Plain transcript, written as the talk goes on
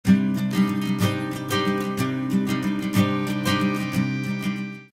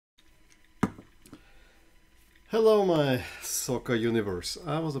Hello, my soccer universe.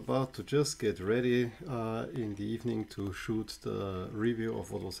 I was about to just get ready in the evening to shoot the review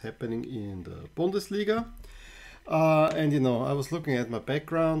of what was happening in the Bundesliga. I was looking at my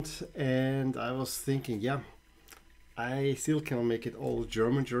background and I was thinking, yeah, I still cannot make it all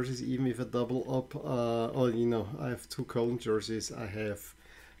German jerseys, even if I double up. I have two Cologne jerseys, I have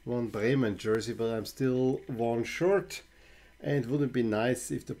one Bremen jersey, but I'm still one short. And wouldn't it be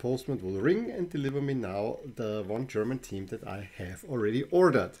nice if the postman will ring and deliver me now the one German team that I have already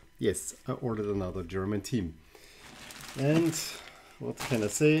ordered? Yes, I ordered another German team. And what can I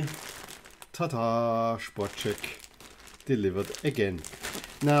say? Ta-da! Sportcheck delivered again.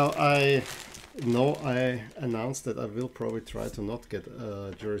 Now I know I announced that I will probably try to not get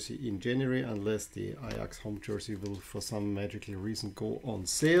a jersey in January unless the Ajax home jersey will for some magical reason go on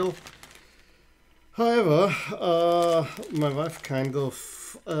sale. However, my wife kind of,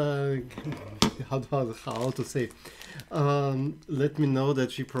 how to say, let me know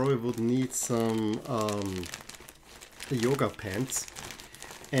that she probably would need some yoga pants.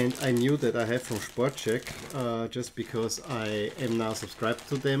 And I knew that I have from Sportcheck, just because I am now subscribed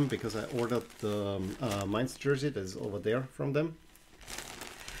to them, because I ordered the Mainz jersey that is over there from them.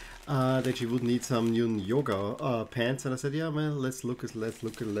 That she would need some new yoga pants, and I said, yeah, man, let's look.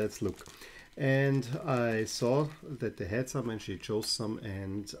 And I saw that they had some and she chose some,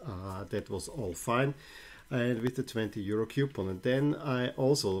 and that was all fine, and with the 20 euro coupon. And then I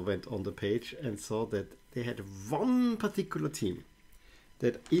also went on the page and saw that they had one particular team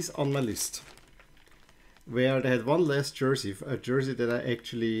that is on my list, where they had one last jersey, a jersey that I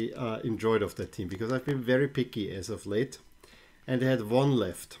actually enjoyed of that team, because I've been very picky as of late, and they had one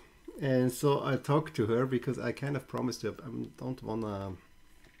left. And so I talked to her, because I kind of promised her I don't want to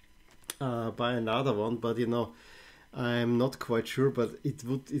buy another one, but I'm not quite sure, but it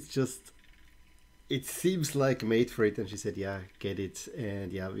seems like made for it. And she said, yeah, get it.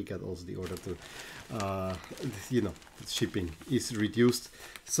 And yeah, we got also the order to shipping is reduced,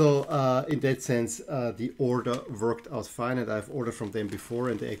 so in that sense the order worked out fine, and I've ordered from them before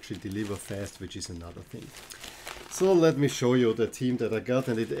and they actually deliver fast, which is another thing. So let me show you the team that I got,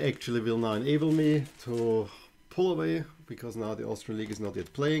 and it actually will now enable me to pull away, because now the Austrian League is not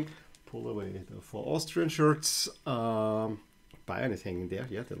yet playing. Pull away the 4 Austrian shirts. Bayern is hanging there.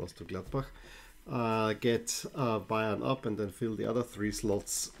 Yeah, they lost to Gladbach. Get Bayern up and then fill the other 3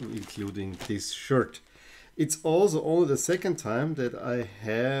 slots, including this shirt. It's also only the second time that I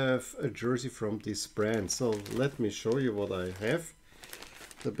have a jersey from this brand. So let me show you what I have.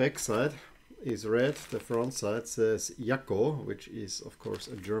 The back side is red. The front side says Jacko, which is of course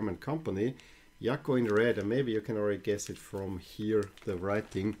a German company. Jacko in red, and maybe you can already guess it from here, the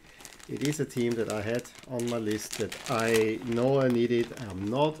writing. It is a team that I had on my list that I know I needed. I'm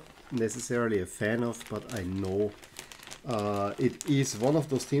not necessarily a fan of, but I know it is one of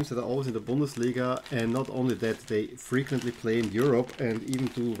those teams that are always in the Bundesliga, and not only that, they frequently play in Europe and even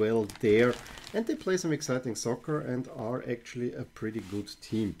do well there, and they play some exciting soccer and are actually a pretty good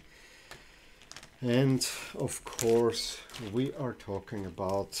team. And of course we are talking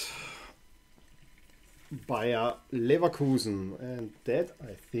about Bayer Leverkusen, and that,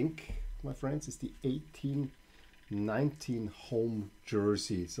 I think, my friends, is the 18-19 home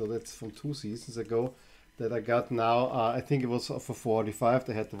jersey. So that's from 2 seasons ago that I got now. I think it was for 45.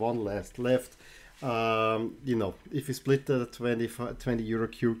 They had the one last left. If you split the 20 euro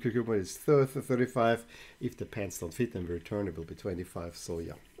coupon, it's 35. If the pants don't fit and return, it will be 25. So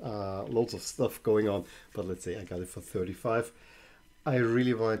yeah, loads of stuff going on, but let's say I got it for 35. I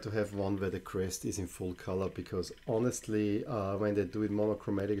really wanted to have one where the crest is in full color, because honestly, when they do it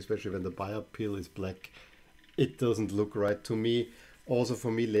monochromatic, especially when the Bayer pill is black, it doesn't look right to me. Also for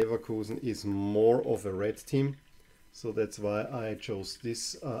me, Leverkusen is more of a red team, so that's why I chose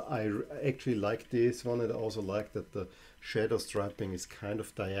this. I actually like this one, and I also like that the shadow striping is kind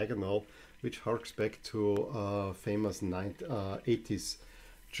of diagonal, which harks back to famous 80s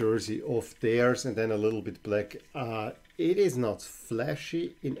jersey of theirs, and then a little bit black. It is not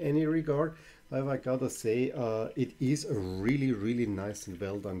flashy in any regard. However, I gotta say, it is a really, really nice and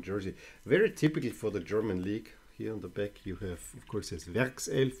well done jersey. Very typical for the German league. Here on the back you have, of course, this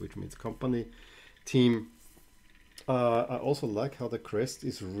Werkself, which means company team. I also like how the crest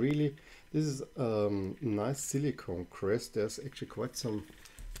is really, this is nice silicone crest. There's actually quite some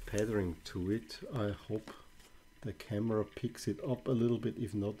patterning to it. I hope the camera picks it up a little bit.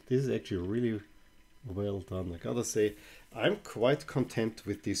 If not, this is actually really well done. I gotta say, I'm quite content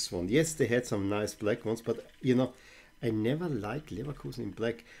with this one. Yes, they had some nice black ones, but I never liked Leverkusen in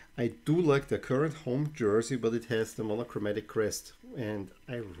black. I do like the current home jersey, but it has the monochromatic crest, and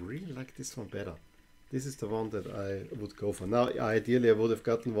I really like this one better. This is the one that I would go for. Now, ideally, I would have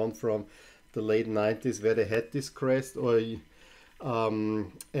gotten one from the late 90s where they had this crest, or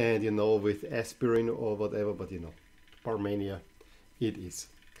and you know, with aspirin or whatever, but you know, Balmania it is.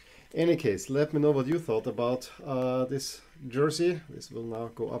 Any case, let me know what you thought about this jersey. This will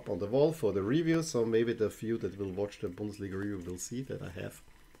now go up on the wall for the review, so maybe the few that will watch the Bundesliga review will see that I have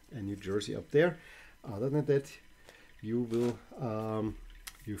a new jersey up there. Other than that, you will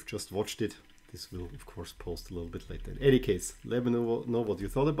you've just watched it. This will of course post a little bit later. In any case, let me know what you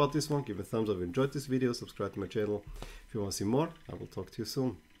thought about this one. Give a thumbs up if you enjoyed this video, subscribe to my channel if you want to see more. I will talk to you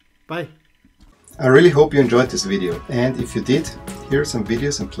soon. Bye! I really hope you enjoyed this video, and if you did, here are some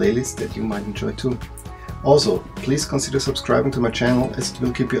videos and playlists that you might enjoy too. Also, please consider subscribing to my channel, as it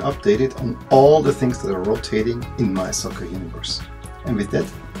will keep you updated on all the things that are rotating in my soccer universe. And with that,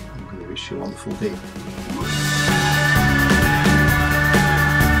 I'm going to wish you a wonderful day.